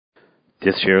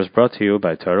This year is brought to you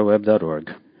by TorahWeb.org.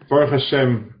 Baruch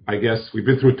Hashem, I guess we've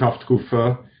been through a tough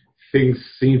tkufa. Things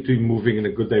seem to be moving in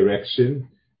a good direction,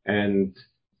 and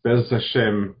Bez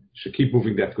Hashem should keep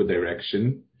moving that good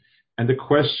direction. And the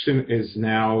question is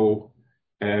now,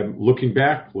 looking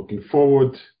back, looking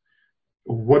forward,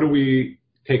 what do we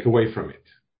take away from it?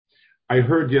 I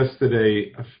heard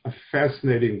yesterday a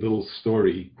fascinating little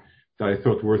story that I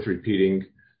thought worth repeating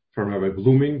from Rabbi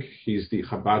Blooming. He's the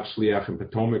Chabad Shliach in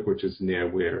Potomac, which is near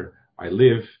where I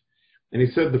live. And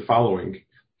he said the following.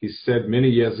 He said many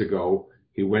years ago,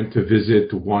 he went to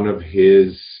visit one of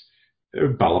his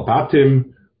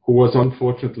balabatim, who was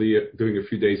unfortunately doing a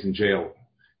few days in jail.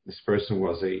 This person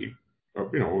was an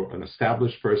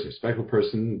established person, a respectable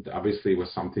person. Obviously, it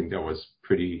was something that was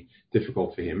pretty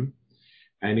difficult for him.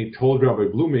 And he told Rabbi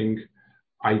Blooming,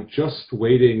 I'm just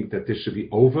waiting that this should be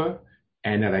over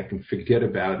and that I can forget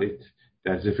about it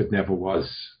as if it never was.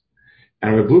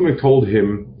 And Rabbi Blooming told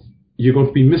him, you're going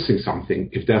to be missing something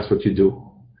if that's what you do.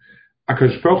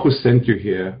 HaKadosh Baruch Hu sent you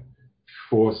here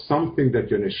for something that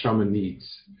your neshama needs.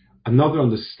 Another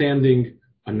understanding,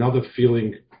 another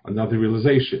feeling, another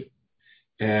realization.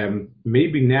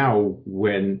 Maybe now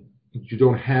when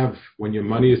your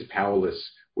money is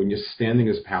powerless, when your standing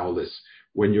is powerless,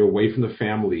 when you're away from the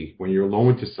family, when you're alone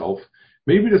with yourself,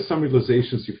 maybe there's some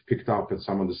realizations you've picked up and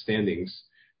some understandings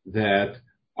that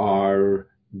are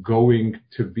going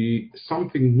to be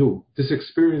something new. This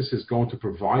experience is going to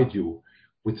provide you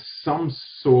with some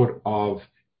sort of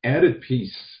added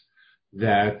piece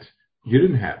that you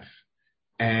didn't have.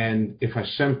 And if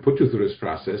Hashem put you through this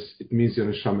process, it means your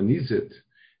neshama needs it,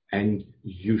 and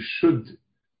you should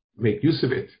make use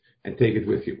of it and take it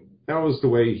with you. That was the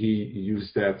way he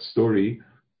used that story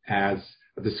as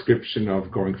a description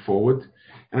of going forward.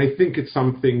 And I think it's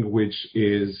something which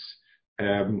is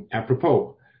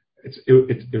apropos. It's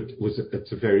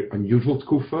a very unusual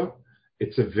tkufa.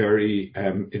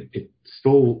 It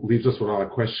still leaves us with a lot of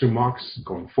question marks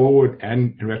going forward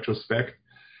and in retrospect.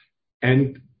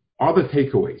 And other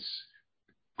takeaways.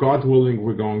 God willing,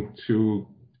 we're going to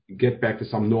get back to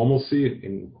some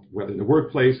normalcy, whether in the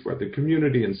workplace, whether in the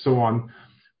community, and so on.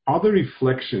 Other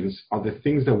reflections are the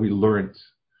things that we learned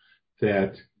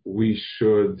that we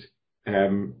should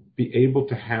be able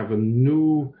to have a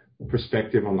new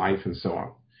perspective on life and so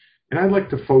on. And I'd like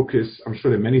to focus, I'm sure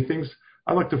there are many things,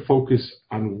 I'd like to focus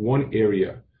on one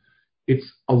area.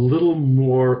 It's a little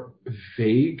more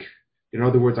vague. In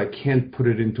other words, I can't put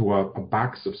it into a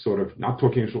box of sort of not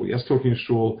talking in shul, yes talking in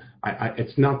shul.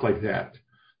 It's not like that.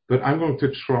 But I'm going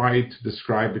to try to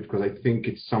describe it because I think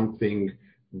it's something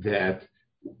that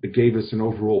gave us an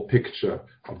overall picture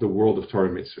of the world of Torah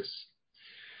mitzvahs.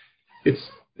 It's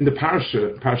in the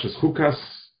Parashas Chukas.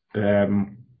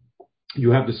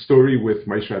 You have the story with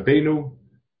Moshe Rabbeinu,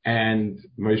 and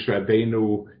Moshe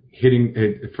Rabbeinu hitting.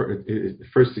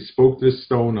 First, he spoke to this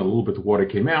stone, a little bit of water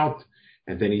came out,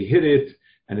 and then he hit it,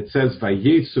 and it says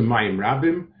Vayetzu Mayim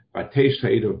Rabim Vatesh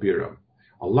Ha'edo Biram.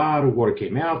 A lot of water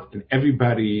came out, and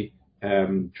everybody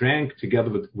drank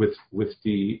together with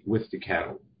the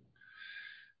cattle.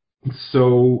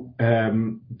 So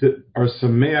our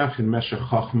Sameach in Meshech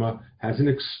Chochmah has an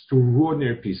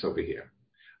extraordinary piece over here.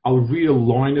 I'll read a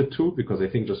line or two because I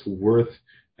think just worth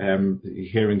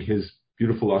hearing his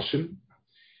beautiful lashon.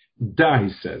 Da, he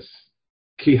says,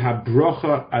 Ki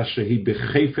habrocha asher hi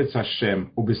b'chefetz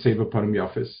Hashem u'b'seva panim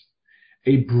yafes.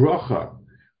 A bracha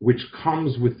which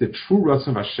comes with the true ratzon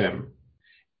of Hashem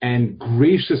and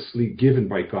graciously given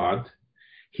by God,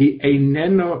 he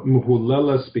einena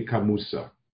mehulelas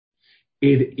b'kamusa.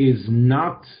 It is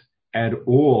not at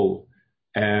all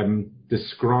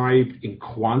described in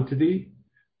quantity,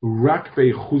 rak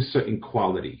bechusa in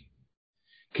quality.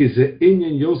 So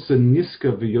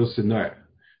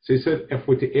he said, if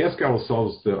we're to ask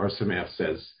ourselves, our Sameach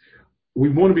says, we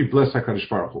want to be blessed by HaKadosh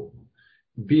Baruch Hu.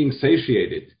 Being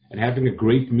satiated and having a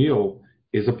great meal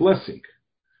is a blessing.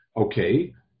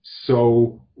 Okay,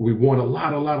 so we want a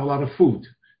lot of food.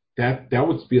 That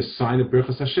would be a sign of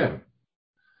Birchas Hashem.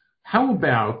 How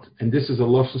about, and this is a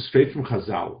lashon straight from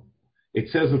Chazal, it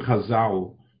says in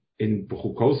Chazal, in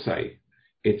Bechukosai,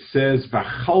 it says,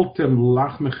 V'achaltem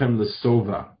lachmechem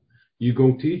lesova. You're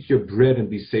going to eat your bread and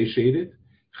be satiated.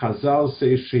 Chazal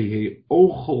says, Shehi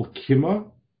ochel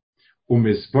kima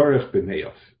umizbarech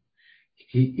b'meyav.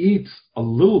 He eats a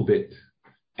little bit,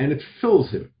 and it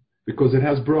fills him, because it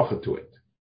has bracha to it.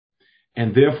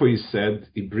 And therefore he said,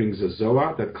 he brings a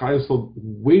Zohar, that Klal Yisrael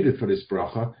waited for this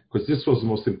bracha, because this was the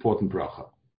most important bracha.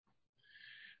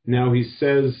 Now he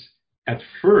says, at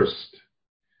first,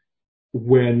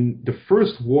 when the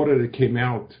first water that came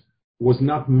out was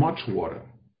not much water,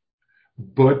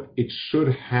 but it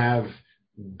should have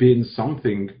been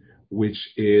something which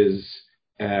is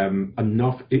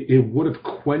enough, it would have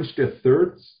quenched their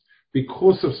thirsts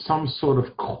because of some sort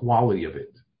of quality of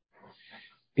it.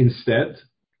 Instead,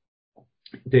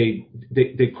 they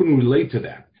couldn't relate to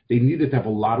that. They needed to have a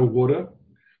lot of water,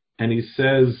 and he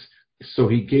says, so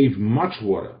he gave much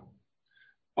water.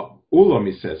 Ulam,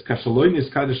 he says,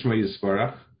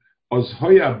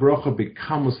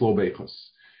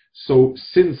 so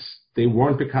since they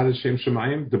weren't Bekadosh Shem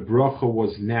Shemayim, the bracha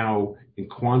was now in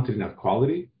quantity, not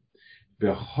quality.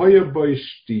 So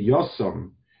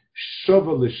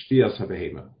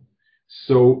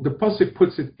the pasuk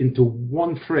puts it into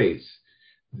one phrase.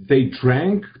 They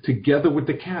drank together with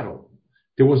the cattle.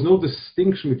 There was no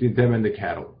distinction between them and the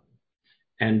cattle.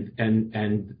 And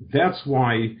that's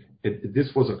why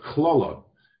this was a klala,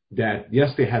 that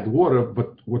yes, they had water,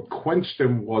 but what quenched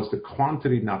them was the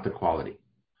quantity, not the quality.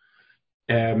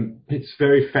 It's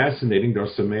very fascinating. The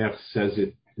Sameach says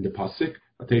it in the pasuk.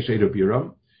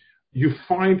 You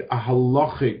find a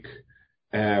halachic,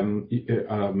 a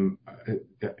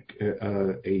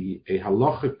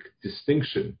halachic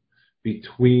distinction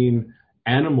between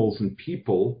animals and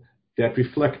people that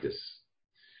reflect this.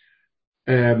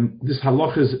 This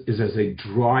halacha is as a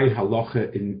dry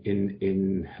halacha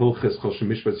in Hilchas Chol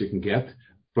Shemishpas you can get,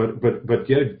 but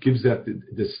yet it gives that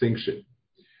distinction.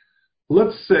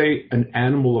 Let's say an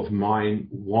animal of mine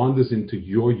wanders into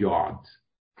your yard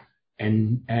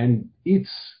and eats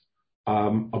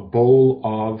a bowl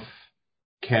of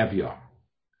caviar.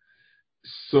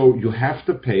 So you have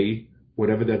to pay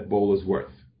whatever that bowl is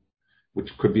worth,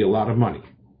 which could be a lot of money,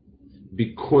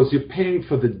 because you're paying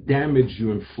for the damage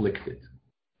you inflicted.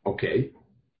 Okay?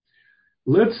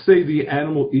 Let's say the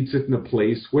animal eats it in a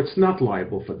place where it's not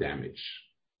liable for damage.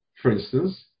 For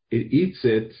instance, it eats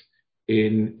it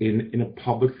in a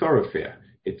public thoroughfare.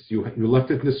 You left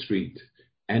it in the street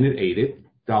and it ate it.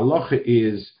 The halacha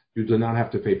is you do not have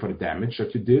to pay for the damage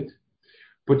that you did,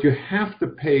 but you have to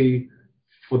pay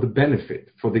for the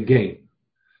benefit, for the gain.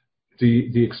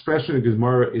 The expression in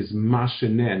Gemara is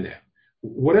mashenene.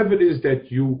 Whatever it is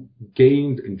that you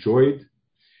gained, enjoyed,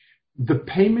 the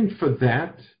payment for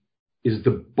that is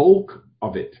the bulk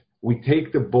of it. We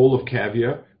take the bowl of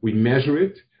caviar, we measure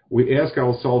it, we ask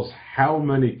ourselves how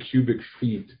many cubic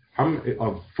feet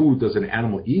of food does an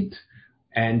animal eat,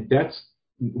 and that's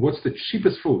what's the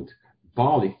cheapest food?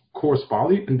 Barley, coarse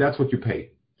barley, and that's what you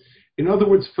pay. In other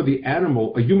words, for the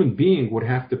animal, a human being would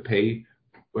have to pay.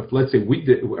 If let's say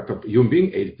if a human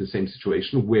being ate the same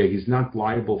situation where he's not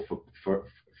liable for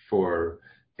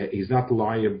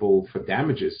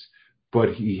damages, but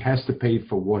he has to pay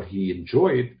for what he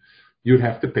enjoyed, you'd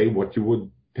have to pay what you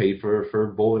would pay for a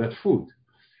bowl of that food.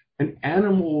 An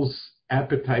animal's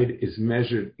appetite is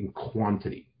measured in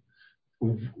quantity.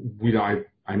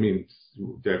 I mean,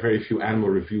 there are very few animal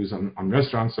reviews on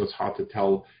restaurants, so it's hard to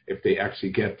tell if they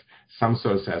actually get some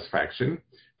sort of satisfaction.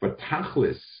 But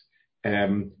tachlis, they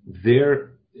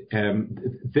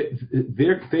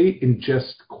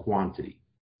ingest quantity.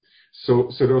 So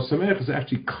the Sameach is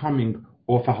actually coming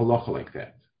off a halacha like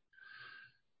that.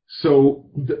 So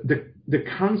the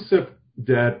concept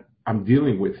that I'm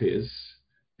dealing with is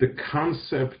the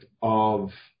concept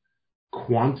of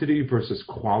quantity versus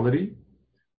quality,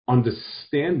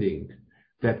 understanding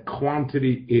that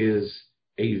quantity is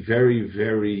a very,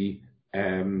 very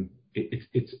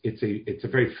it's a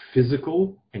very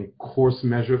physical and coarse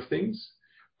measure of things.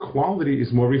 Quality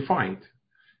is more refined.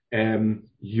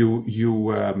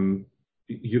 You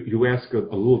ask a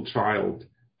little child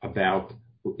about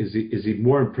is he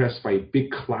more impressed by a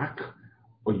big clock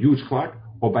or huge clock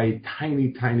or by a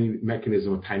tiny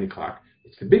mechanism, a tiny clock?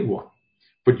 It's the big one.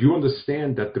 But you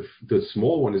understand that the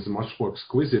small one is much more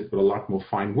exquisite, but a lot more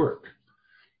fine work,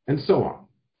 and so on.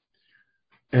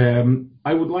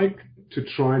 I would like to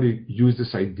try to use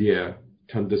this idea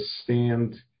to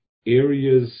understand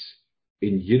areas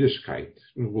in Yiddishkeit.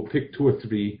 We'll pick 2 or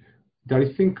 3 that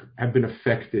I think have been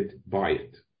affected by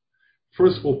it.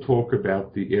 First, we'll talk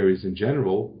about the areas in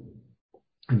general,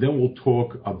 and then we'll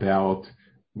talk about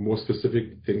more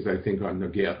specific things I think are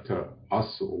nagea to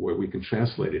us, or where we can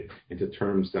translate it into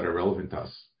terms that are relevant to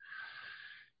us.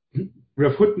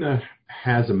 Rav Hutner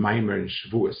has a Maimer in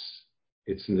Shavuos.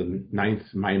 It's in the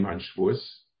 9th Maimer in Shavuos,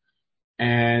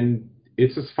 and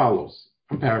it's as follows.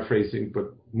 I'm paraphrasing,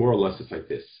 but more or less it's like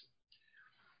this.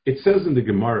 It says in the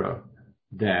Gemara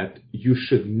that you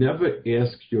should never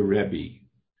ask your Rabbi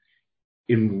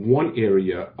in one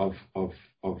area of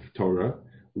Torah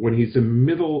when he's in the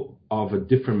middle of a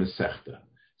different Masechta.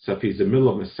 So if he's in the middle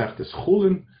of Masechtas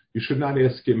Chulin, you should not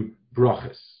ask him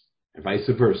brachas, and vice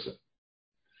versa.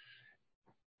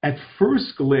 At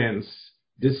first glance,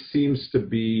 this seems to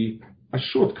be a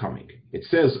shortcoming. It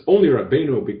says only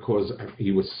Rabbeinu, because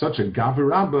he was such a Gaver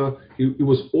Rabba, he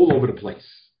was all over the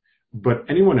place. But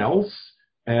anyone else,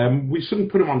 we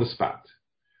shouldn't put him on the spot.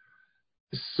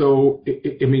 So,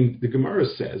 the Gemara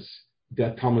says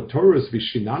that Talmud Torah is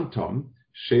vishinantam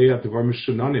she'at devar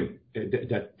mishunanim,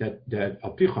 that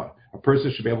alpicha, a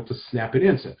person should be able to snap an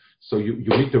answer. So you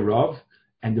meet the Rav,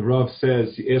 and the Rav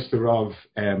says, you ask the Rav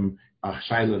a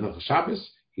shayla of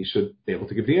Shabbos, he should be able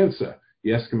to give the answer.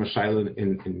 You ask him a shayla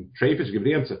in Treifus, give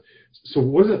the answer. So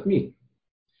what does that mean?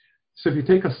 So if you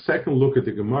take a second look at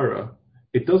the Gemara,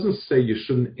 it doesn't say you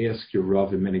shouldn't ask your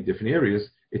Rav in many different areas.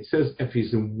 It says if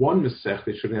he's in one Masech,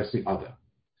 they shouldn't ask the other.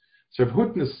 So if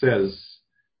Hutner says,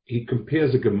 he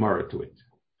compares a Gemara to it.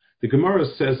 The Gemara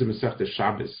says in Masech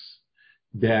Shabbos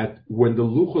that when the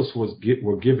luchos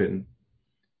were given,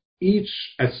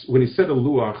 when he said a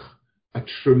luach, a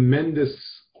tremendous,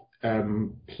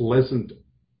 pleasant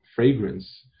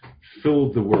fragrance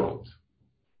filled the world.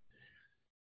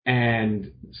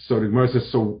 And so the Gemara says,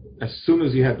 so as soon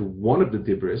as he had one of the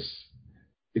dibris,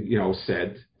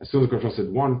 said, as soon as the Kodesh said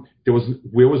one,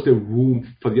 where was there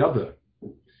room for the other?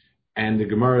 And the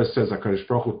Gemara says HaKadosh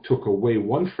Baruch Hu took away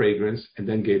one fragrance and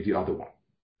then gave the other one.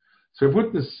 So if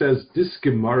witness says this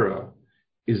Gemara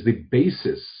is the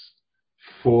basis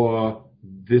for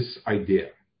this idea,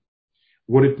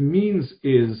 what it means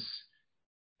is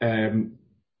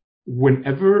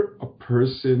whenever a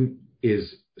person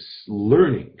is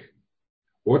learning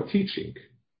or teaching,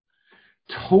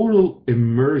 total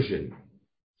immersion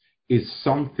is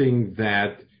something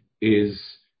that is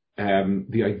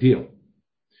the ideal.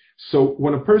 So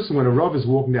when a Rav is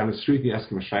walking down the street and you ask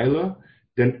him a shayla,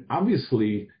 then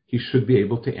obviously he should be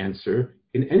able to answer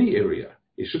in any area.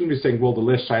 He shouldn't be saying, well, the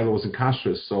last shayla was in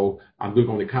kashrus, so I'm doing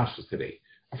only kashrus today.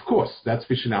 Of course, that's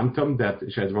vishinamtam, that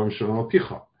shadvar mishon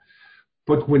alpicha.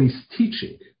 But when he's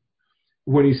teaching,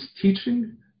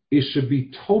 it should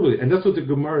be totally, and that's what the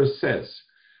Gemara says.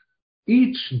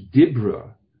 Each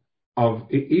dibra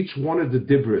of each one of the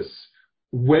dibras,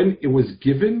 when it was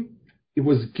given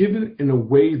in a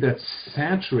way that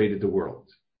saturated the world.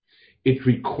 It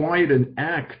required an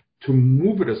act to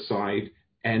move it aside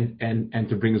and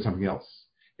to bring in something else.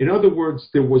 In other words,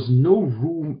 there was no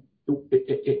room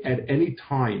at any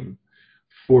time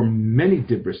for many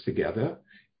dibras together.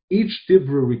 Each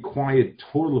dibra required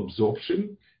total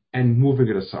absorption and moving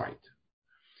it aside.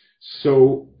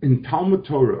 So in Talmud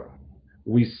Torah,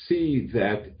 we see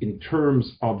that in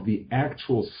terms of the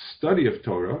actual study of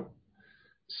Torah,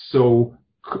 so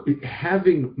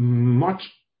having much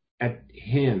at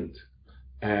hand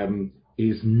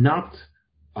is not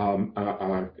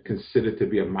considered to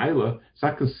be a milah. It's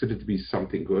not considered to be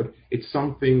something good. It's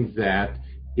something that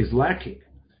is lacking.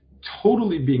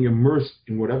 Totally being immersed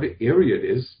in whatever area it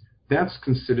is, that's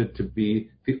considered to be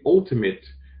the ultimate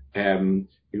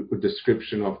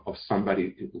description of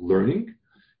somebody learning,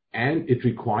 and it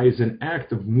requires an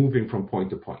act of moving from point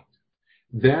to point.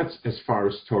 That's as far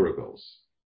as Torah goes.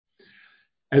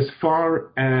 As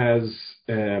far as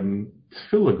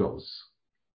Tefillah goes,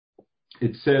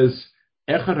 it says,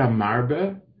 Echad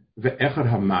HaMarbe ve'echad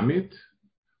HaMamit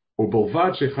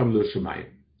u'bolvad shecham l'shamayim.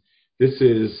 This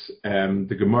is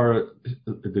the Gemara.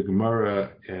 The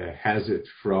Gemara has it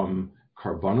from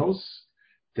Karbonos,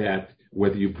 that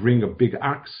whether you bring a big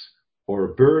ox or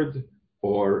a bird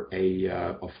or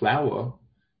a flower,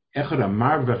 Echad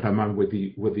HaMarbe ve'echad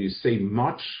HaMamit, whether you say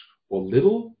much or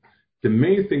little, the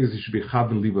main thing is it should be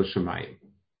Chavan Liba Shemayim.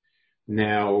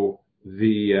 Now,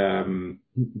 this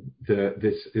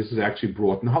is actually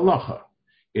brought in Halacha.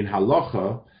 In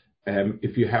Halacha,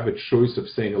 if you have a choice of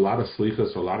saying a lot of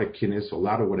slichas, or a lot of kinnis, or a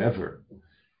lot of whatever,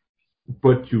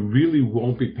 but you really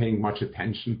won't be paying much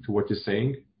attention to what you're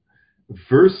saying,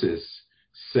 versus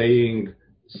saying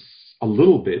a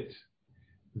little bit,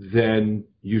 then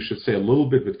you should say a little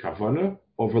bit with kavana,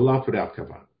 or a lot without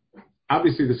kavana.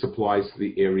 Obviously, this applies to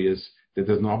the areas that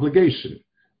there's no obligation.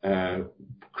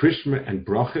 Krishma and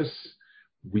brachas,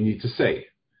 we need to say.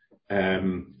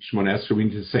 Shmona Esrei, we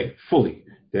need to say fully.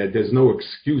 There's no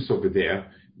excuse over there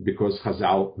because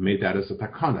Chazal made that as a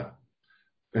takana.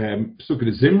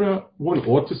 Psukei Zimra, one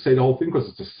ought to say the whole thing because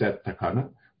it's a set takana.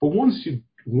 But once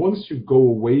you go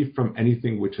away from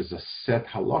anything which is a set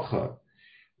halacha,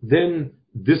 then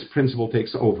this principle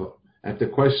takes over. And the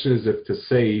question is if to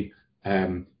say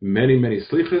many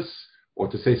slichas, or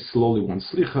to say slowly one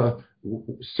slicha,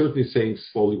 certainly saying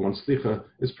slowly one slicha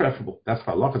is preferable. That's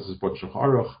halacha, this is Bod Shulchan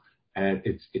Aruch, and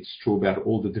it's true about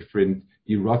all the different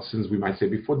yiratzins we might say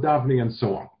before davening and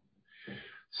so on.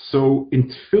 So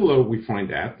in Tefillah we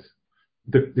find that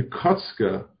the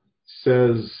Kotzka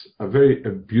says a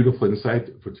beautiful insight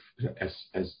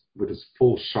with his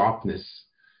full sharpness.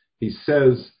 He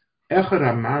says, so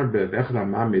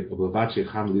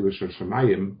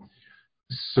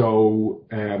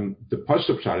the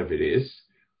push-up shot of it is,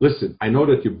 listen, I know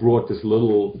that you brought this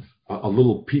little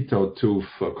pito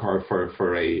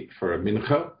for a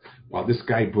mincha, while this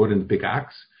guy brought in the big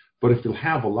ox. But if you'll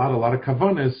have a lot of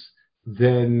kavanas,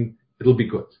 then it'll be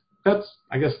good. That's,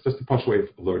 I guess, that's the posh way of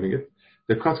learning it.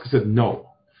 The Kotzker said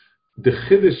no. The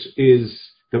Chiddush is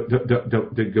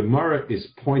the Gemara is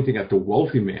pointing at the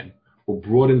wealthy man who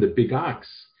brought in the big ox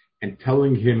and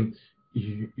telling him,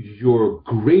 your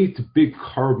great big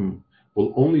carbon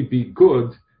will only be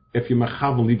good if you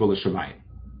mechavan libo l'shamayim.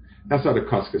 That's how the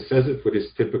Kotzker says it with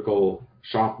his typical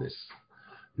sharpness.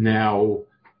 Now,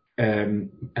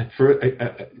 at first,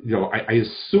 I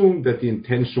assume that the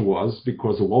intention was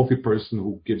because a wealthy person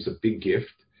who gives a big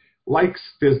gift likes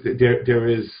there's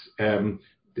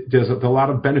a lot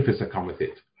of benefits that come with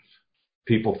it.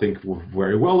 People think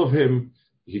very well of him.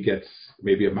 He gets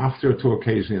maybe a mafter or two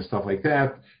occasionally and stuff like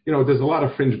that. There's a lot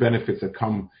of fringe benefits that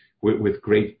come with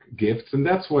great gifts, and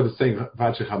that's what it's saying.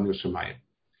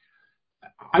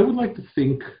 I would like to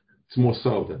think it's more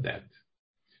subtle than that.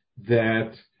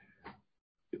 That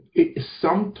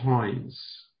sometimes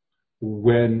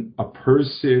when a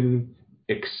person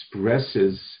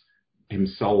expresses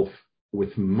himself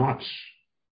with much,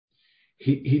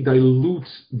 he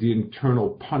dilutes the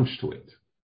internal punch to it.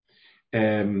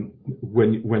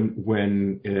 When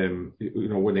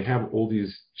they have all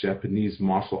these Japanese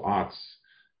martial arts,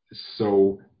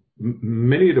 so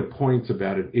many of the points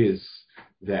about it is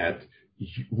that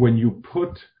when you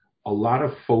put a lot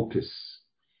of focus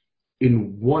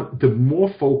in one, the more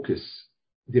focus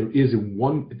there is in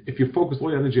one, if you focus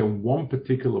all your energy on one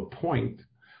particular point,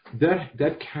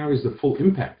 that carries the full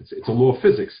impact. It's a law of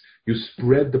physics. You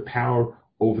spread the power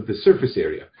over the surface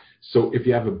area. So if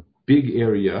you have a big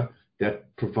area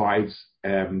that provides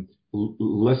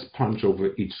less punch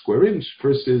over each square inch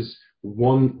versus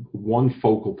one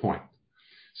focal point.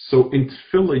 So in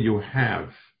tefillah you have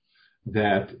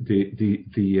that the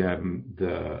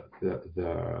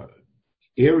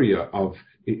area of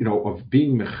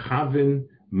being mechaven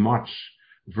much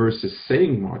versus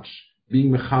saying much.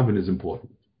 Being mechaven is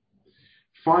important.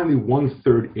 Finally,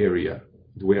 1/3 area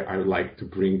where I would like to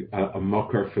bring a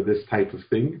mocker for this type of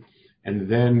thing, and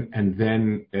then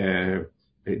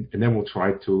we'll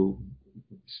try to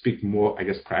speak more, I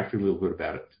guess, practically a little bit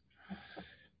about it.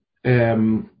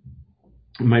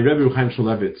 My Rebbe Chaim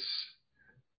Shmulevitz,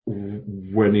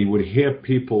 when he would hear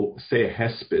people say a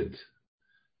hesped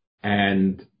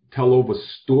and tell over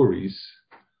stories,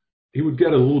 he would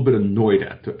get a little bit annoyed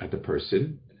at the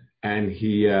person, and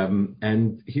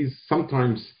he's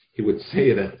sometimes he would say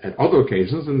it at other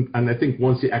occasions, and I think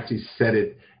once he actually said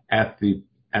it at the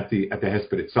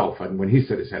hesped itself, and when he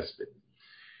said his hesped,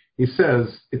 it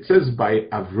says by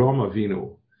Avram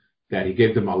Avinu that he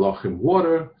gave them malachim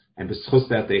water, and b'schus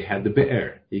that they had the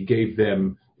be'er. He gave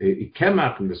them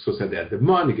kemach, and b'schus that they had the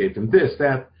man. He gave them this,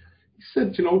 that. He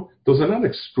said, those are not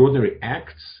extraordinary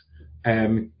acts.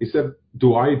 He said,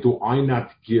 do I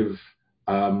not give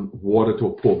water to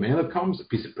a poor man that comes, a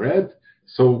piece of bread?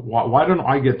 So why don't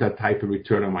I get that type of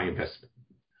return on my investment?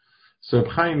 So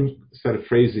Reb Chaim said a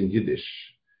phrase in Yiddish,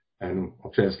 and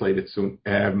I'll translate it soon.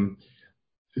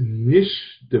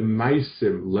 Nicht de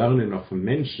Meisim lernen of a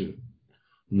Menschen,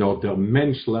 nor der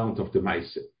Mensch lernt of the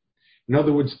Meisim. In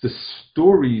other words, the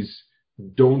stories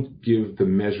don't give the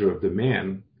measure of the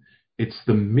man. It's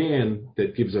the man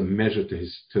that gives a measure to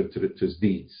his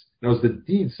deeds. Now, the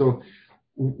deeds. So,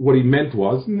 what he meant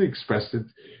was, and he expressed it,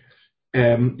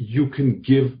 you can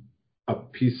give a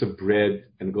piece of bread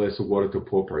and a glass of water to a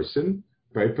poor person,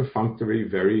 very perfunctory,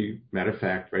 very matter of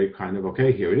fact, very kind of,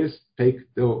 okay, here it is,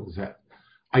 take that.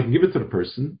 I can give it to the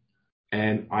person,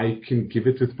 and I can give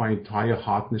it with my entire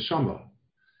heart neshama.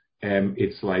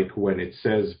 It's like when it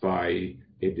says the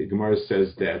Gemara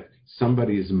says that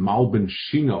somebody is malben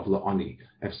shinov la'ani.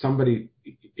 If somebody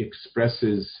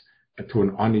expresses to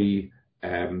an ani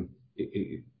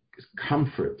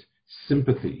comfort,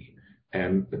 sympathy,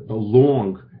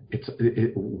 along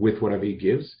with whatever he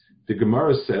gives, the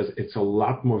Gemara says it's a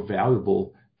lot more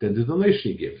valuable than the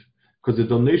donation you give, because the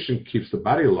donation keeps the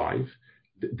body alive.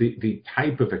 The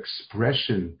type of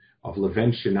expression of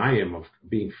leven shinayim, of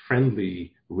being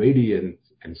friendly, radiant,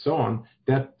 and so on,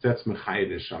 that's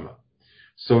mechayed neshama.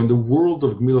 So in the world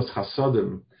of Gemilas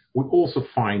Chasadim, we also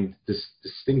find this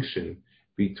distinction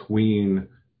between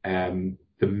the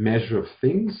measure of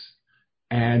things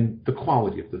and the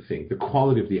quality of the thing, the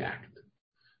quality of the act.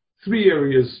 3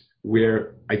 areas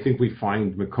where I think we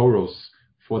find Mekoros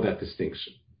for that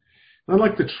distinction. And I'd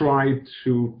like to try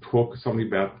to talk something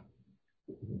about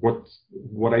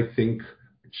what I think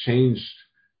changed,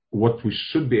 what we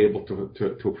should be able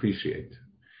to appreciate.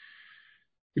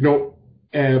 We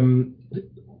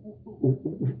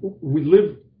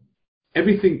live,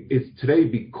 everything is today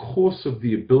because of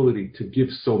the ability to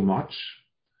give so much.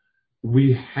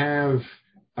 We have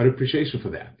an appreciation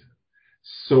for that.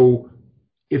 So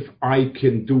if I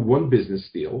can do one business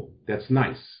deal, that's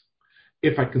nice.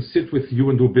 If I can sit with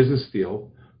you and do a business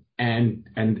deal and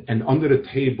under the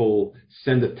table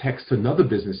send a text to another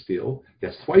business deal,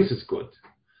 that's twice as good.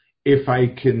 If I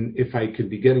can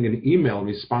be getting an email and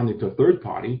responding to a third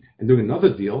party and doing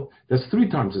another deal, that's 3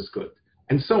 times as good,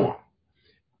 and so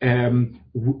on.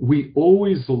 We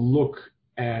always look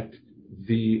at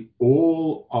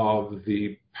all of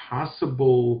the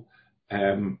possible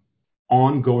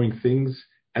ongoing things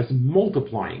as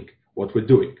multiplying what we're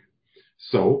doing.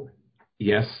 So,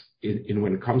 yes,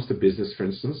 when it comes to business, for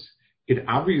instance, it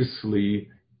obviously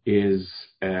is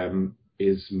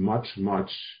much.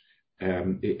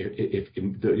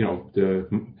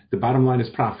 The bottom line is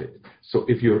profit. So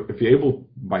if you're able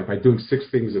by doing 6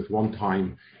 things at one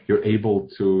time, you're able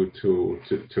to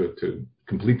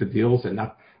complete the deals and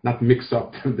not mix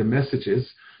up the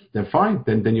messages, then fine.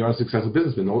 Then you're a successful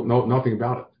businessman. No, nothing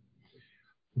about it.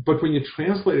 But when you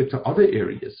translate it to other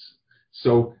areas,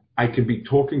 so I can be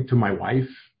talking to my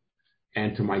wife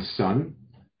and to my son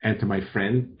and to my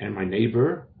friend and my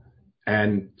neighbor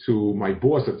and to my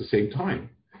boss at the same time.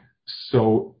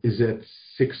 So is it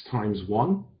 6 times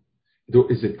 1?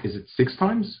 Is it 6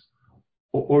 times?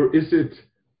 Or is it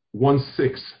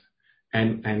 1/6?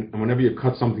 And whenever you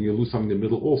cut something, you lose something in the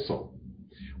middle also.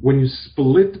 When you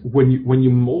split, when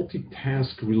you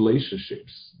multitask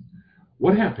relationships,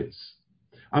 what happens?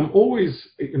 I'm always,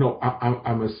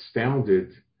 I'm astounded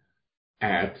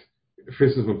at, for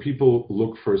instance, when people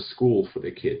look for a school for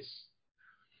their kids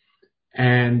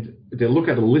and they look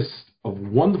at a list of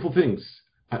wonderful things.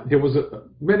 There was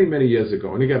many years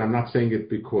ago, and again, I'm not saying it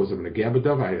because I'm a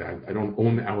Gabadav. I don't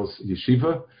own our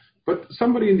yeshiva, but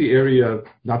somebody in the area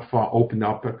not far opened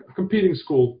up a competing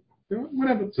school.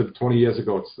 Whatever, it's 20 years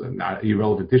ago. It's not an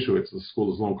irrelevant issue. It's the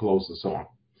school is long closed and so on.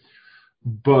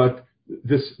 But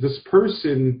this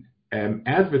person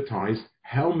advertised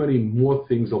how many more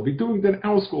things they'll be doing than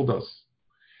our school does.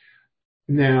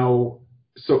 Now,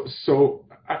 so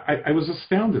I was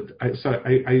astounded. I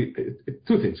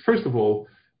 2 things. First of all,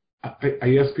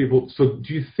 I asked people, so do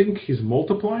you think he's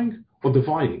multiplying or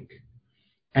dividing?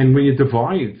 And when you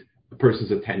divide a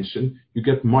person's attention, you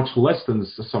get much less than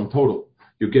the sum total.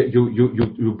 You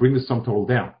bring the sum total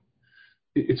down.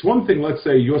 It's one thing, let's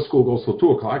say your school goes till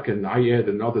 2 o'clock and I add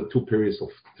another 2 periods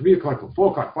till 3 o'clock till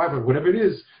 4 o'clock, 5 o'clock, whatever it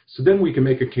is. So then we can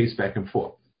make a case back and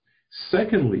forth.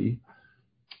 Secondly,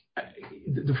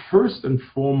 the first and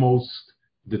foremost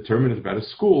determinant about a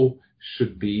school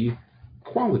should be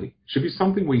quality. Should be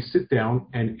something where you sit down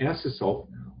and ask yourself,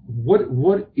 what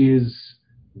is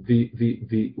the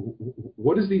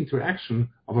interaction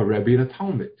of a Rabbi and a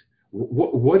Talmud?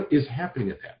 What is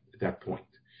happening at that point?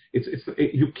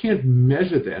 You can't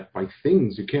measure that by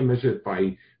things. You can't measure it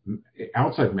by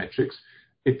outside metrics.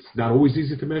 It's not always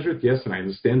easy to measure it, yes, and I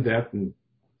understand that, and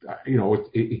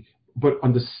but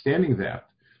understanding that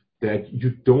you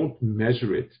don't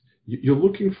measure it. You're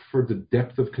looking for the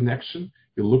depth of connection.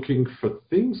 You're looking for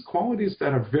qualities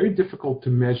that are very difficult to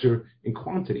measure in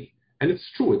quantity. And it's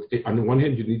true. On the one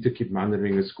hand, you need to keep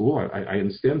monitoring the school. I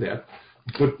understand that.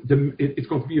 But it's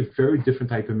going to be a very different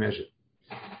type of measure.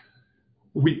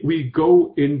 We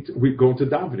go into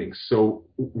davening. So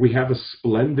we have a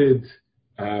splendid,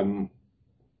 Baruch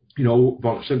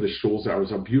Hashem, the shul's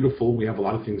hours are beautiful. We have a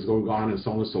lot of things going on and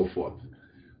so on and so forth.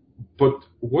 But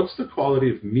what's the quality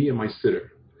of me and my sitter?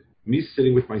 Me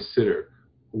sitting with my sitter,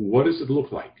 what does it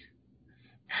look like?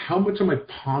 How much am I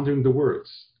pondering the words?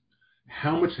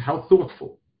 How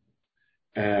thoughtful?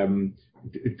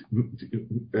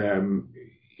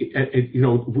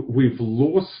 We've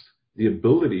lost the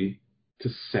ability to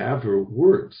savor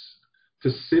words, to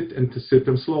sit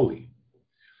them slowly.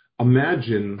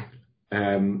 Imagine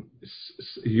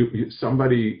you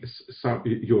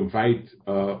invite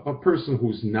a person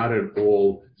who's not at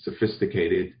all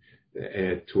sophisticated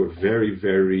to a very,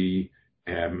 very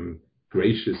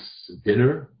gracious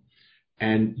dinner,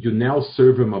 and you now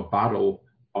serve him a bottle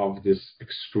of this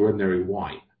extraordinary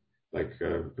wine, like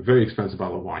a very expensive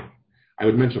bottle of wine. I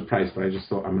would mention price, but I just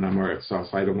thought I'm so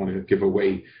I don't want to give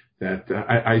away that.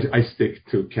 I stick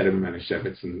to Kedem and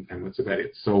Shevitz and what's about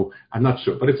it. So I'm not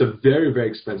sure, but it's a very, very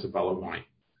expensive bottle of wine.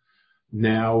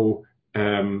 Now,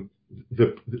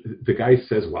 the guy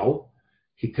says, well,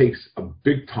 he takes a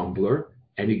big tumbler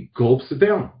and he gulps it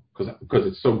down because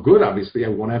it's so good. Obviously, I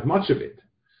won't have much of it.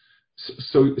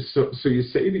 So you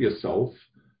say to yourself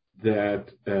that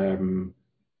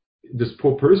this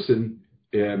poor person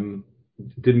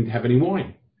didn't have any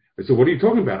wine. So what are you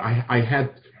talking about? I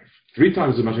had 3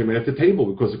 times as much I made at the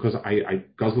table because I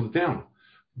guzzled it down.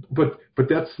 But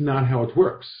that's not how it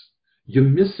works. You're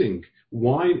missing.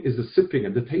 Wine is the sipping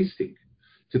and the tasting.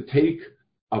 To take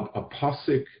a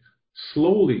pasuk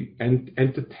slowly and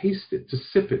to taste it, to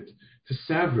sip it, to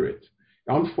savor it.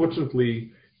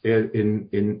 Unfortunately,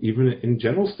 even in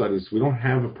general studies, we don't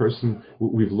have a person.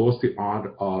 We've lost the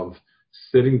art of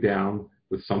sitting down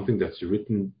with something that's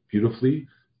written beautifully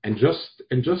and just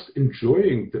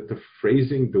enjoying the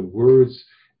phrasing, the words,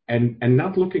 and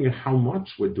not looking at how much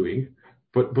we're doing,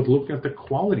 but looking at the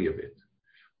quality of it.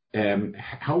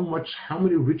 How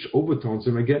many rich overtones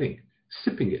am I getting?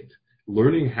 Sipping it,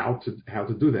 learning how to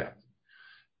do that.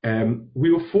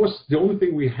 We were forced. The only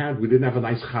thing we didn't have a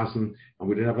nice chazan and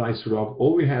we didn't have a nice rav.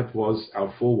 All we had was our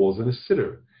 4 walls and a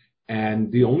siddur.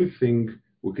 And the only thing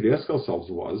we could ask ourselves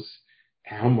was,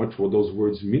 how much were those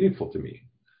words meaningful to me?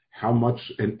 How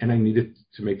much? And I needed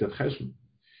to make that cheshbon.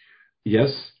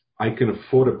 Yes, I can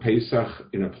afford a Pesach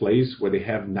in a place where they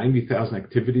have 90,000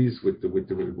 activities with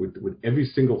every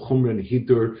single chumrah and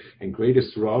hidur and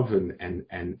greatest rav and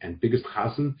biggest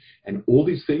chazan and all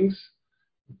these things.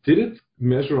 Did it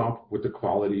measure up with the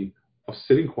quality of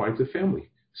sitting quiet with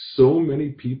family? So many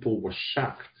people were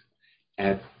shocked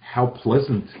at how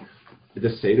pleasant the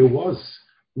Seder was,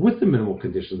 with the minimal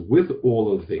conditions, with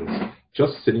all of the things,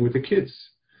 just sitting with the kids.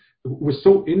 We're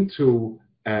so into,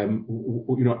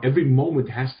 every moment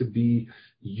has to be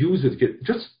used,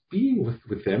 just being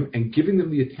with them and giving them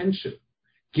the attention.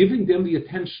 There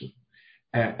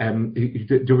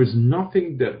is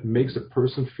nothing that makes a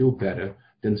person feel better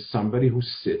than somebody who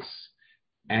sits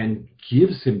and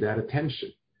gives him that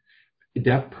attention.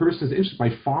 That person is interested.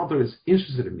 My father is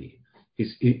interested in me.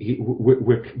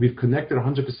 We've connected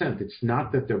 100%. It's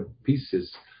not that there are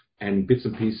pieces and bits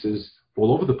and pieces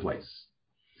all over the place.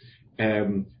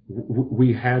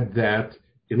 We had that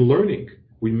in learning.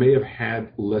 We may have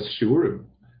had less shiurim,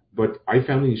 but I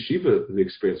found in yeshiva the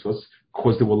experience was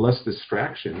because there were less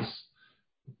distractions,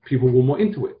 people were more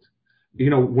into it.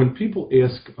 When people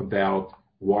ask about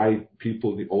why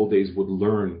people in the old days would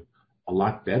learn a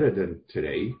lot better than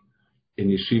today in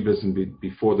yeshivas and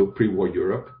before the pre-war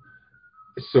Europe.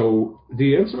 So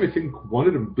the answer, I think, one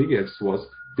of the big answers was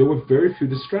there were very few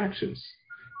distractions.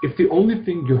 If the only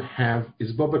thing you have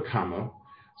is Baba Kama,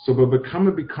 so Baba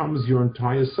Kama becomes your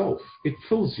entire self. It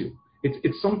fills you.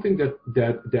 It's something that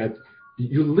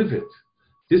you live it.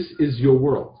 This is your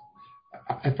world.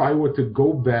 If I were to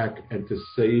go back and to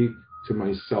say to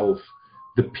myself,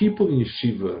 the people in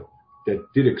yeshiva that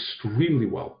did extremely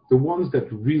well, the ones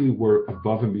that really were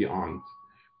above and beyond,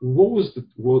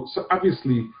 so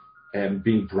obviously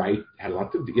being bright had a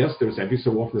lot to do. Yes, there's every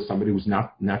so often there's somebody who's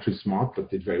not naturally smart but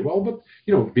did very well, but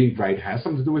being bright has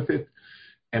something to do with it,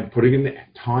 and putting in the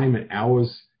time and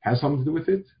hours has something to do with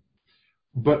it.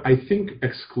 But I think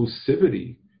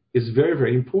exclusivity is very,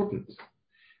 very important.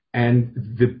 And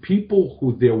the people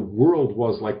who their world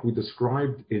was, like we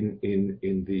described in the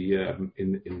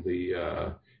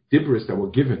dibros that were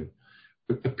given,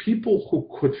 but the people who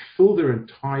could fill their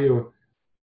entire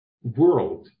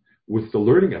world with the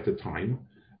learning at the time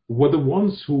were the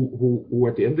ones who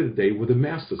at the end of the day were the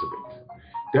masters of it.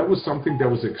 That was something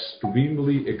that was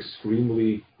extremely,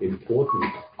 extremely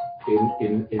important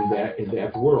in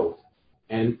that world.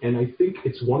 And I think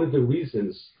it's one of the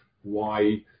reasons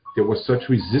why there was such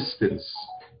resistance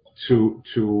to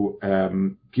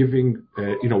giving,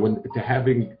 to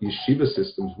having yeshiva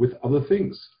systems with other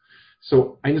things.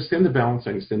 So I understand the balance.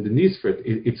 I understand the needs for it.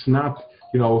 It's not,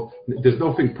 there's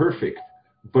nothing perfect.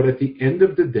 But at the end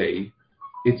of the day,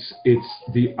 it's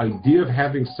the idea of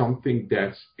having something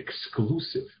that's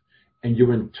exclusive and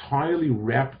you're entirely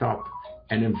wrapped up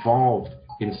and involved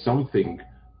in something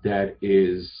that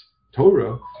is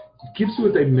Torah, gives you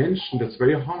a dimension that's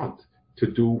very hard to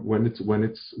do when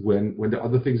there are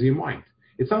other things in your mind.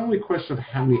 It's not only a question of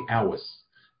how many hours.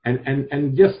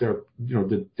 And yes, there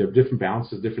are different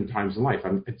balances, different times in life.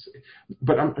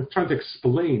 But I'm trying to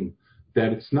explain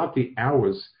that it's not the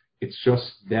hours, it's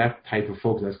just that type of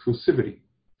focus, exclusivity.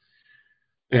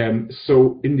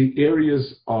 So in the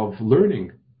areas of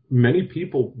learning, many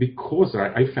people, because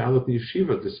I found that in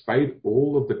yeshiva, despite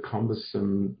all of the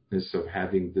cumbersomeness of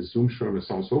having the Zoom shiurim and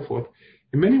so on and so forth,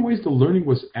 in many ways the learning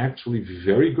was actually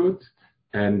very good.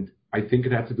 And I think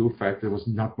it had to do with the fact there was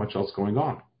not much else going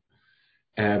on.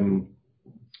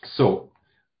 So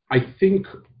I think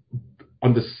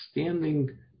understanding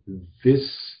this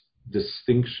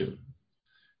distinction,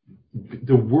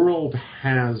 the world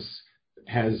has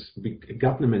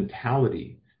gotten a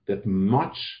mentality that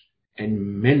much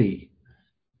and many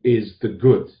is the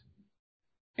good.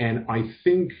 And I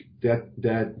think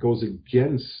that goes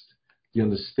against the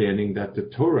understanding that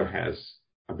the Torah has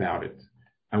about it,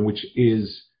 and which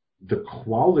is the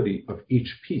quality of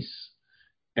each piece.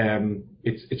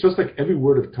 It's just like every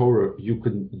word of Torah, you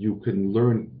can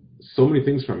learn so many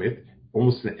things from it,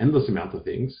 almost an endless amount of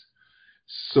things.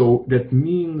 So that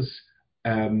means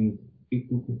to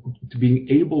being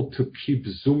able to keep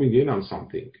zooming in on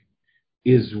something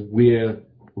is where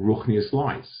Ruchnius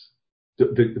lies.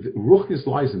 The Ruchnius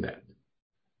lies in that.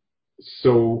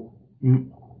 So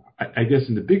I guess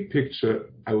in the big picture,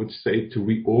 I would say to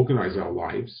reorganize our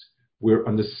lives, we're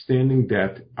understanding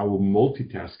that our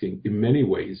multitasking in many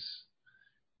ways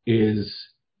is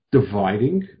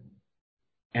dividing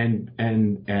and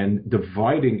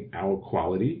dividing our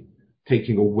quality,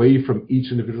 taking away from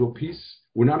each individual piece.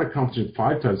 We're not accomplishing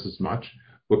 5 times as much.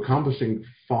 We're accomplishing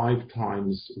 5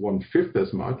 times 1/5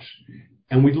 as much.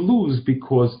 And we lose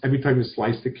because every time you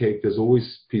slice the cake, there's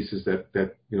always pieces that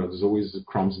there's always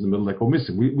crumbs in the middle that go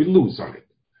missing. We lose on it.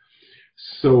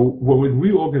 So when we're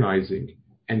reorganizing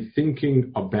and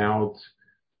thinking about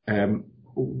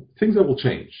things that will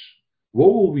change,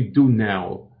 what will we do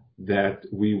now that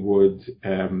we would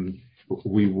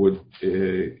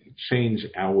change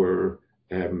our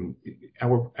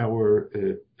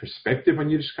perspective on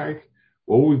Yiddishkeit?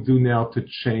 What will we do now to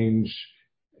change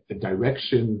the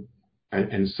direction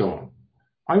and so on?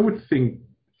 I would think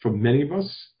for many of us,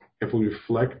 if we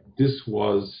reflect, this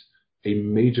was a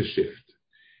major shift.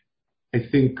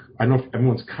 I know if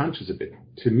everyone's conscious of it.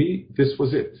 To me, this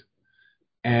was it.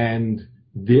 And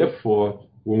therefore,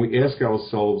 when we ask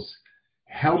ourselves,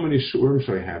 how many shiurim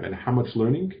should I have and how much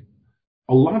learning?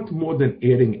 A lot more than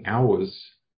adding hours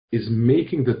is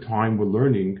making the time we're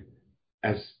learning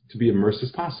as to be immersed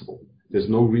as possible. There's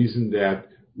no reason that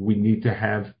we need to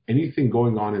have anything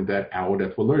going on in that hour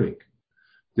that we're learning.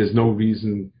 There's no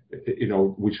reason,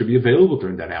 we should be available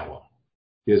during that hour.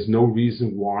 There's no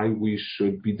reason why we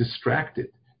should be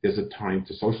distracted. There's a time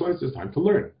to socialize, there's time to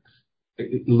learn.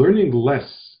 Learning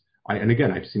less, and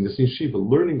again, I've seen this in Shiva,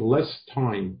 learning less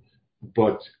time,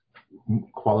 but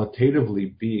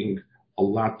qualitatively being a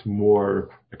lot more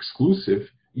exclusive,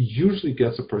 usually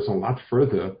gets a person a lot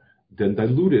further than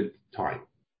diluted time.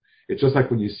 It's just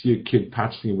like when you see a kid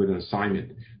patching with an assignment,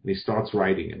 and he starts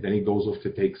writing, and then he goes off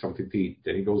to take something to eat,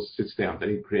 then he goes, sits down, then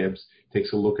he grabs,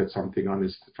 takes a look at something on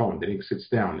his phone, then he sits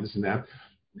down, and this and that.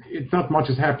 It's not much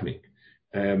is happening.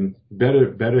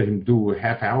 Better him do a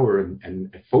half hour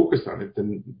and focus on it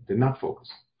than not focus.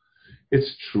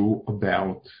 It's true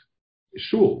about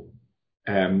shul.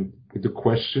 The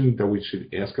question that we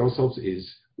should ask ourselves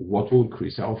is, what will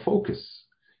increase our focus?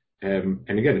 And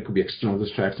again, it could be external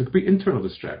distractions, it could be internal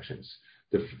distractions.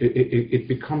 It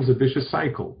becomes a vicious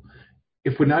cycle.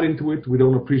 If we're not into it, we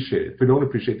don't appreciate it. If we don't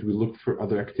appreciate it, we look for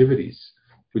other activities.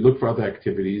 If we look for other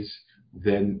activities,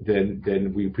 then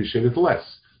we appreciate it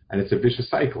less. And it's a vicious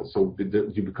cycle. So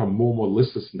you become more and more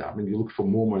listless in that. I mean, you look for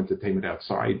more and more entertainment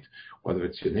outside, whether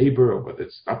it's your neighbor or whether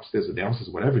it's upstairs or downstairs,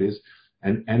 whatever it is,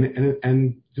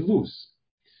 and you lose.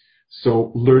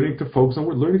 So learning to focus on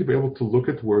words, learning to be able to look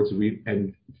at words, read,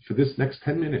 and for this next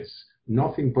 10 minutes,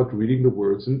 nothing but reading the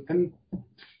words and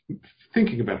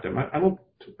thinking about them. I'm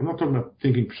not talking about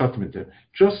thinking pshatim,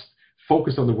 just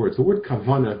focus on the words. The word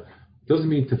kavana doesn't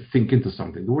mean to think into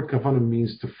something. The word kavana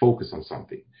means to focus on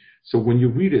something. So when you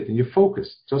read it and you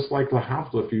focus, just like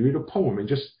lahavdil, if you read a poem and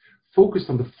just focus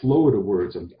on the flow of the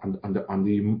words, on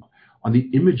the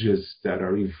images that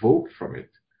are evoked from it.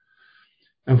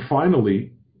 And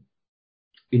finally,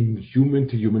 in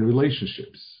human-to-human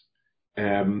relationships.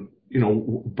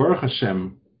 Baruch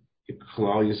Hashem,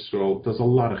 Klal Yisrael does a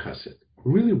lot of chesed.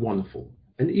 Really wonderful.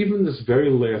 And even this very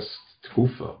last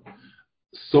tkufa,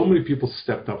 so many people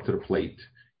stepped up to the plate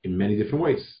in many different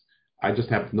ways. I just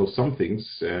happen to know some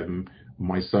things.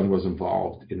 My son was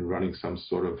involved in running some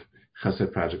sort of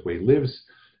chesed project where he lives.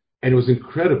 And it was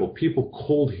incredible. People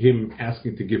called him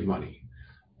asking to give money.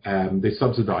 They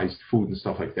subsidized food and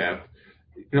stuff like that.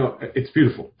 It's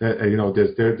beautiful.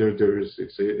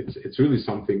 It's really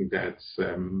something that's,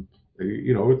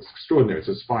 it's extraordinary. It's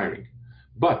inspiring.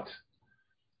 But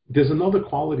there's another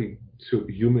quality to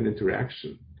human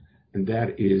interaction, and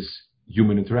that is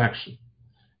human interaction.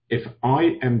 If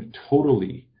I am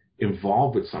totally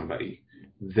involved with somebody,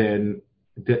 then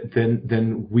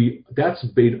that's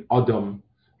bein adam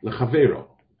lechavero.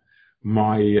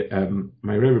 My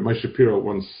Rabbi, my Shapiro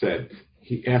once said,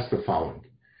 he asked the following.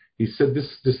 He said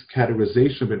this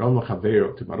categorization of ben adam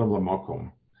l'chavero to ben adam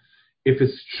l'makom, if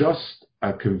it's just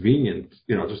convenient,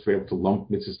 just to be able to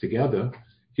lump mitzvahs together,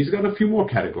 he's got a few more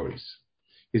categories.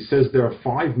 He says there are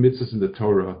 5 mitzvahs in the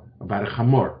Torah about a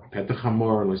chamor, petach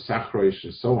chamor, l'sachroish,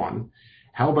 and so on.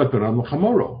 How about ben adam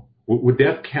l'chamoro? Would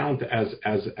that count as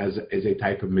a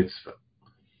type of mitzvah?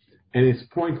 And his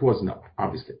point was no,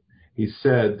 obviously. He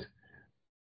said,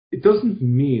 it doesn't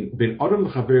mean, ben adam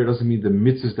l'chaver doesn't mean the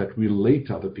mitzvahs that relate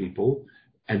to other people,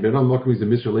 and ben adam l'chaver means the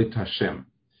mitzvahs relate to Hashem.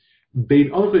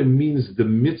 Ben adam means the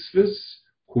mitzvahs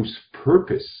whose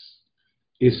purpose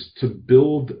is to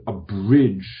build a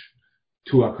bridge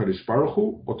to HaKadosh Baruch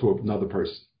Hu or to another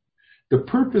person. The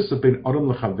purpose of ben adam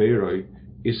l'chaver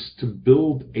is to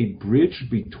build a bridge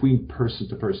between person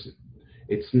to person.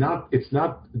 It's not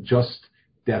just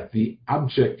that the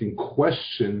object in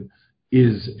question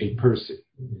is a person.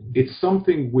 It's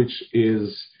something which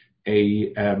is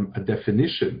a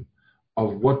definition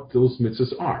of what those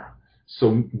mitzvahs are.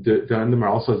 So the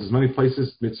Maharal says there's many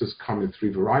places mitzvahs come in 3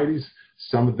 varieties.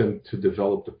 Some of them to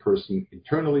develop the person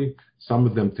internally, some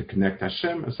of them to connect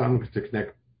Hashem, and some of them to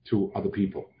connect to other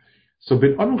people. So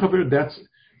ben adam chaver,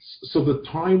 so the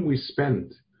time we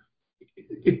spend,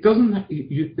 it does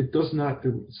not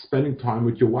spending time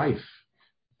with your wife,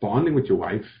 bonding with your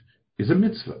wife is a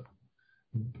mitzvah.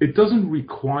 It doesn't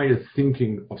require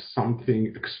thinking of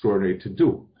something extraordinary to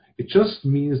do. It just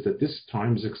means that this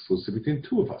time is exclusive between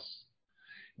 2 of us.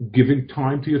 Giving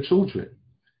time to your children.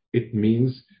 It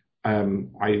means,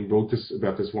 I wrote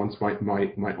about this once,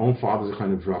 my own father,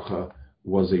 Zechariah Vracha,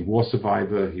 was a war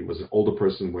survivor. He was an older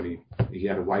person when he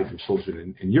had a wife and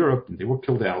children in Europe, and they were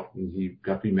killed out, and he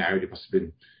got remarried. It must have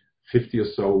been 50 or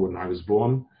so when I was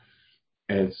born,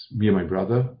 as me and my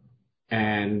brother.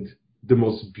 And the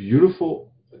most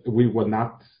beautiful, we were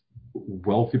not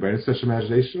wealthy by any such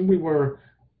imagination. We were,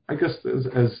 I guess,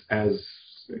 as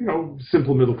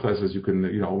simple middle class as you can,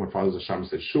 my father's a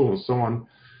Shabbos at shul and so on.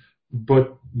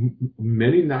 But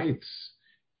many nights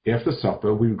after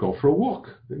supper, we would go for a walk.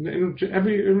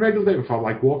 Every regular day, we felt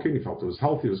like walking. We felt it was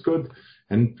healthy, it was good.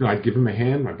 And I'd give him a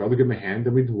hand, my brother give him a hand,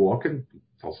 and we'd walk and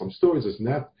tell some stories, this and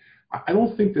that. I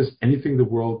don't think there's anything in the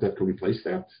world that could replace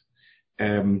that.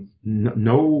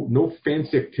 No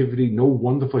fancy activity, no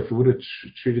wonderful. If he would have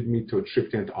treated me to a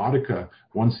trip to Antarctica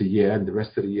once a year and the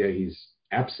rest of the year he's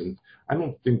absent, I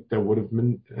don't think there would have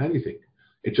been anything.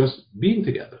 It's just being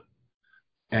together.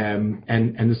 And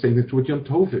the same thing with Yom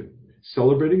Tovim.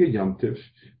 Celebrating a Yom Tov,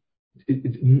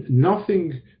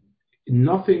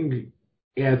 nothing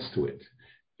adds to it.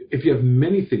 If you have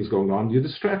many things going on, you're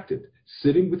distracted.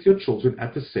 Sitting with your children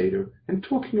at the Seder and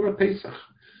talking about Pesach.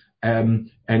 And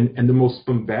the most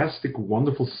bombastic,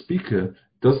 wonderful speaker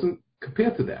doesn't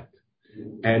compare to that.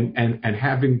 And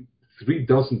having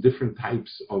 36 different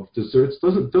types of desserts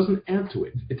doesn't add to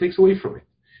it. It takes away from it.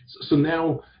 So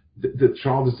now the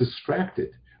child is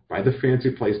distracted by the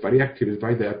fancy place, by the activities,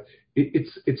 by that.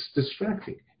 It's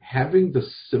distracting. Having the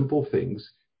simple things,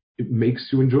 it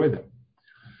makes you enjoy them.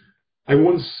 I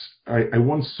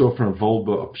once saw from a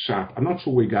Volba a pshat. I'm not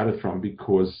sure where we got it from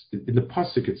because in the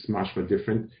pasuk it's mashma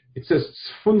different. It says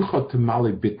tzfuncha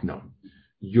tamale bitnam.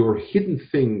 Your hidden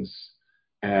things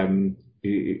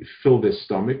fill their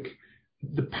stomach.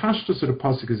 The pashtus of the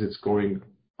pasuk is it's going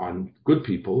on good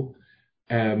people.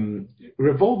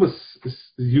 Revolva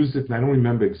used it, and I don't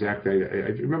remember exactly.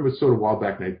 I remember it sort of a while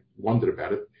back, and I wondered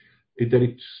about it. That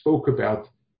he spoke about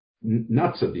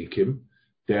not tzaddikim,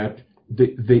 that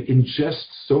they ingest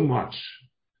so much,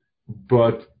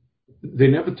 but they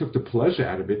never took the pleasure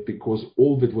out of it because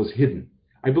all of it was hidden.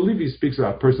 I believe he speaks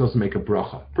about a person doesn't make a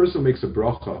bracha. A person who makes a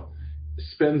bracha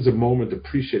spends a moment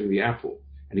appreciating the apple,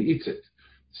 and he eats it.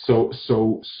 So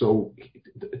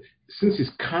since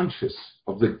he's conscious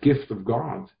of the gift of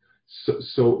God,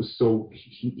 so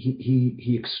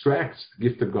he extracts the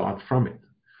gift of God from it.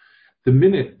 The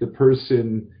minute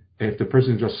if the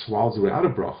person just swallows it without a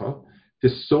bracha,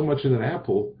 there's so much in an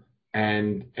apple,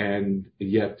 and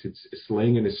yet it's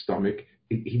laying in his stomach.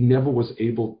 He never was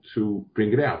able to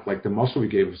bring it out, like the muscle we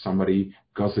gave of somebody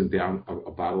guzzling down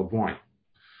a bottle of wine.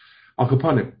 Al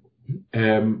Kapanim.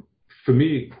 For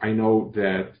me, I know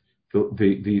that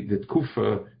the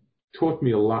Tkufa taught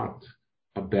me a lot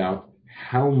about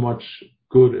how much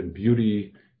good and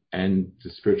beauty and the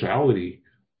spirituality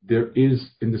there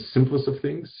is in the simplest of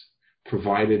things,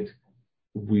 provided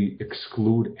we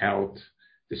exclude out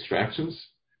distractions,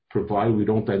 provided we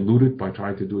don't dilute it by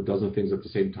trying to do a dozen things at the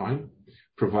same time,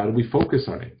 provided we focus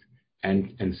on it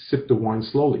and sip the wine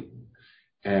slowly.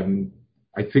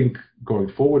 I think going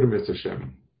forward in Mitzvah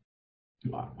Hashem,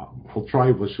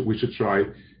 we should try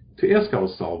to ask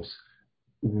ourselves,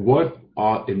 what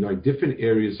are in my different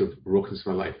areas of Ruchnis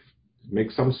my life.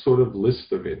 Make some sort of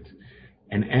list of it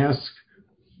and ask,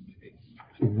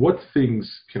 what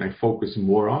things can I focus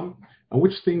more on, and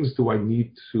which things do I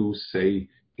need to say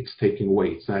it's taking away,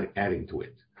 it's not adding to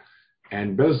it.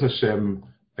 And Be'ez Hashem,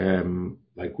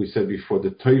 like we said before, the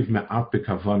Toiv Me'at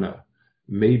B'Kavana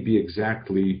may be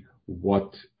exactly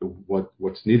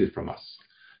what's needed from us.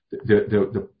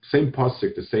 The same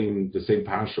pasuk, the same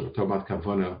parasha, Tomat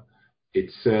Kavana,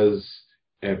 it says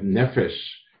nefesh.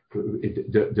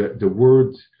 The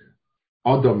word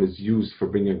Adam is used for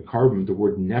bringing a carbon. The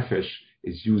word nefesh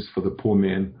is used for the poor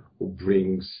man who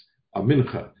brings a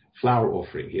mincha, flour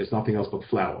offering. He has nothing else but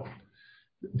flour.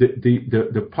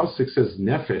 The pasuk says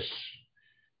nefesh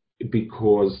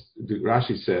because the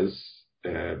Rashi says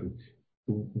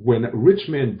when a rich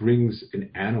man brings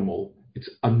an animal, it's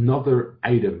another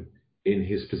item in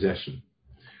his possession.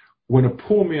 When a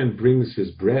poor man brings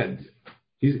his bread,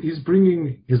 he's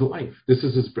bringing his life. This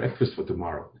is his breakfast for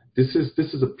tomorrow. This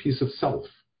is a piece of self,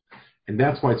 and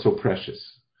that's why it's so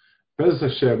precious. Be'ez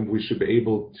Hashem, we should be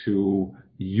able to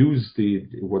use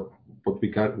what we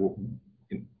got,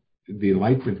 the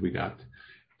enlightenment we got,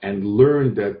 and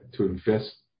learn that to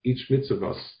invest each mitzvah of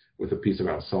us with a piece of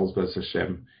ourselves, Be'ez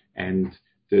Hashem, and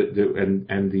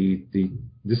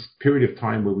this period of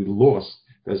time where we lost,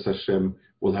 Be'ez Hashem,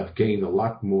 will have gained a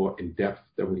lot more in depth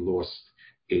than we lost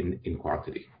in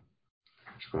quantity.